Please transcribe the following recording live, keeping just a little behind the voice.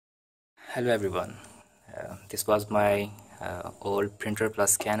Hello everyone. This was my old printer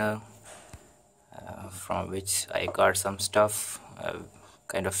plus scanner from which I got some stuff,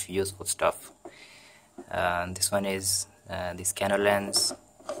 kind of useful stuff. This one is the scanner lens,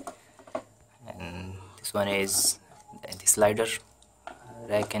 and this one is the slider,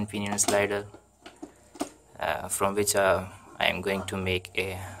 rack and pinion slider, from which I am going to make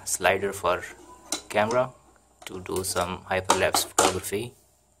a slider for camera to do some hyperlapse photography.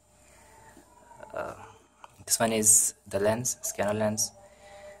 This one is the lens, scanner lens.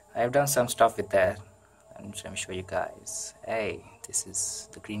 I have done some stuff with that. I'm trying to show you guys. Hey, this is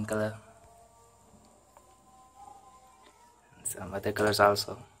the green color. Some other colors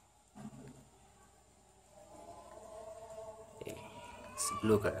also. Hey, it's the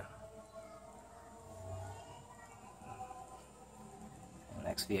blue color. And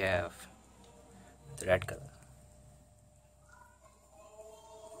next we have the red color.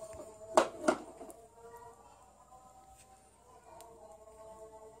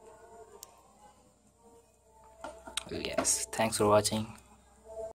 Yes, thanks for watching.